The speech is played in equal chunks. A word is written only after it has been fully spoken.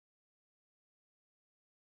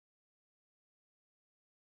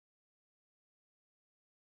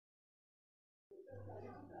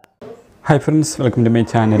Hi friends, welcome to my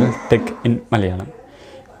channel Tech in Malayalam.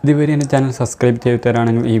 ഇതുവരെ എൻ്റെ channel subscribe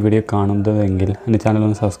ചെയ്തിട്ടാണെങ്കിൽ ഈ video കാണുന്നതെങ്കിൽ എൻ്റെ ചാനൽ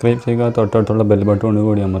ഒന്ന് സബ്സ്ക്രൈബ് ചെയ്യുക, തൊട്ടടുത്തുള്ള ബെൽ ബട്ടൺ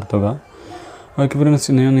കൂടി അമർത്തുക. ഓക്കെ ഫ്രണ്ട്സ്,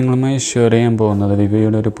 ഞാൻ നിങ്ങളുമായി ഷെയർ ചെയ്യാൻ പോകുന്നത്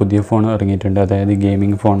വിവോയുടെ ഒരു പുതിയ ഫോൺ ഇറങ്ങിയിട്ടുണ്ട്. അതായത്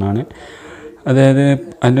ഗെയിമിംഗ് ഫോണാണ്. അതായത്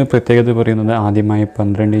അതിൻ്റെ പ്രത്യേകത പറയുന്നത് ആദ്യമായി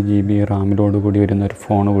 12 GB റാമിലോട് കൂടി വരുന്ന ഒരു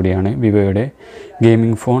ഫോൺ കൂടിയാണ് വിവോയുടെ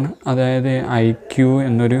ഗെയിമിംഗ് ഫോൺ. അതായത് IQ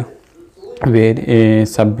എന്നൊരു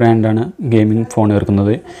സബ് ബ്രാൻഡാണ് ഗെയിമിംഗ് ഫോൺ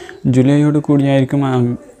ഇറക്കുന്നത്. ജൂലൈയോട് കൂടിയായിരിക്കും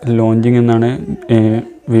ലോഞ്ചിങ് എന്നാണ്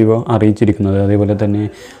വിവോ അറിയിച്ചിരിക്കുന്നത്. അതേപോലെ തന്നെ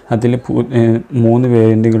അതിൽ 3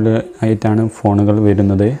 വേരിയൻറ്റുകൾ ആയിട്ടാണ് ഫോണുകൾ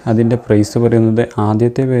വരുന്നത്. അതിൻ്റെ പ്രൈസ് പറയുന്നത്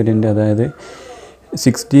ആദ്യത്തെ വേരിയൻ്റ്, അതായത്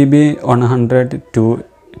 6GB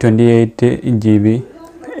 128 GB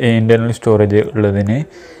ഇൻ്റർണൽ സ്റ്റോറേജ് ഉള്ളതിന്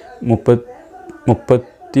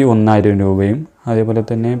 31,000 രൂപയും, അതേപോലെ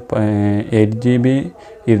തന്നെ 8GB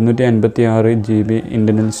 256 GB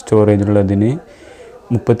ഇൻ്റർണൽ സ്റ്റോറേജ് ഉള്ളതിന്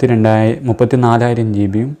 34,000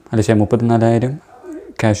 GB 34,000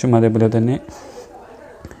 ക്യാഷും, അതേപോലെ തന്നെ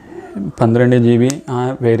 12 GB ആ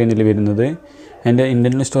വേരിയൻറ്റിൽ വരുന്നത്. അതിൻ്റെ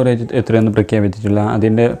ഇൻ്റർണൽ സ്റ്റോറേജ് എത്രയൊന്നും പ്രഖ്യാപിച്ചിട്ടില്ല.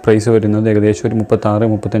 അതിൻ്റെ പ്രൈസ് വരുന്നത് ഏകദേശം ഒരു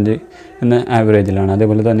 36-35 എന്ന ആവറേജിലാണ്.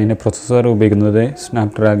 അതേപോലെ തന്നെ ഇതിൻ്റെ പ്രൊസസ്സർ ഉപയോഗിക്കുന്നത്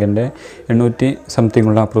സ്നാപ്ഡ്രാഗൻ്റെ 800 സംതിങ്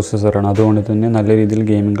ഉള്ള പ്രൊസസ്സറാണ്. അതുകൊണ്ട് തന്നെ നല്ല രീതിയിൽ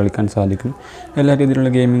ഗെയിമിംഗ് കളിക്കാൻ സാധിക്കും. എല്ലാ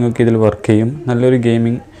രീതിയിലുള്ള ഗെയിമിംഗ് ഒക്കെ ഇതിൽ വർക്ക് ചെയ്യും. നല്ലൊരു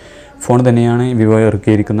ഗെയിമിംഗ് ഫോൺ തന്നെയാണ് വിവോ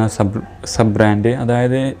ഇറക്കിയിരിക്കുന്ന സബ് ബ്രാൻഡ്.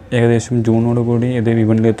 അതായത് ഏകദേശം ജൂണോട് കൂടി ഇത്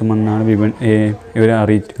വിപണിയിലെത്തുമെന്നാണ് ഇവർ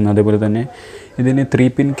അറിയിച്ചിരിക്കുന്നത്. അതേപോലെ തന്നെ ഇതിന് 3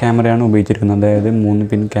 പിൻ ക്യാമറയാണ് ഉപയോഗിച്ചിരിക്കുന്നത്. അതായത് 3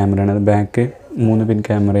 പിൻ ക്യാമറയാണ്, അത് ബാക്ക് 3 പിൻ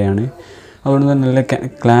ക്യാമറയാണ്. അതുകൊണ്ട് തന്നെ നല്ല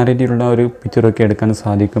ക്ലാരിറ്റിയുള്ള ഒരു പിക്ചറൊക്കെ എടുക്കാൻ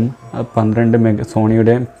സാധിക്കും.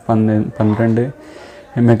 സോണിയുടെ 12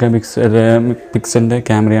 മെഗാ പിക്സലിൻ്റെ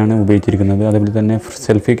ക്യാമറയാണ് ഉപയോഗിച്ചിരിക്കുന്നത്. അതേപോലെ തന്നെ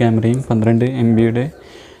സെൽഫി ക്യാമറയും 12 MB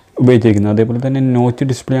ഉപയോഗിച്ചിരിക്കുന്നത്. അതേപോലെ തന്നെ നോച്ച്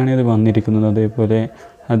ഡിസ്പ്ലേ ആണ് ഇത് വന്നിരിക്കുന്നത്. അതേപോലെ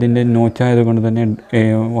അതിൻ്റെ നോച്ച് ആയതുകൊണ്ട് തന്നെ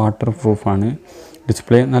വാട്ടർ പ്രൂഫാണ്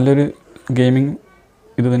ഡിസ്പ്ലേ. നല്ലൊരു ഗെയിമിംഗ്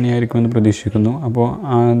ഇത് തന്നെയായിരിക്കുമെന്ന് പ്രതീക്ഷിക്കുന്നു. അപ്പോൾ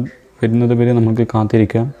വരുന്നത് വരെ നമുക്ക്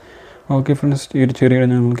കാത്തിരിക്കാം. ഓക്കെ ഫ്രണ്ട്സ്, ഈ ഒരു ചെറിയ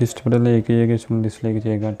നമുക്ക് ഇഷ്ടപ്പെട്ട ലൈക്ക് ചെയ്യുക, ഡിസ്ലൈക്ക്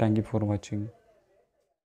ചെയ്യുക. Thank you for watching.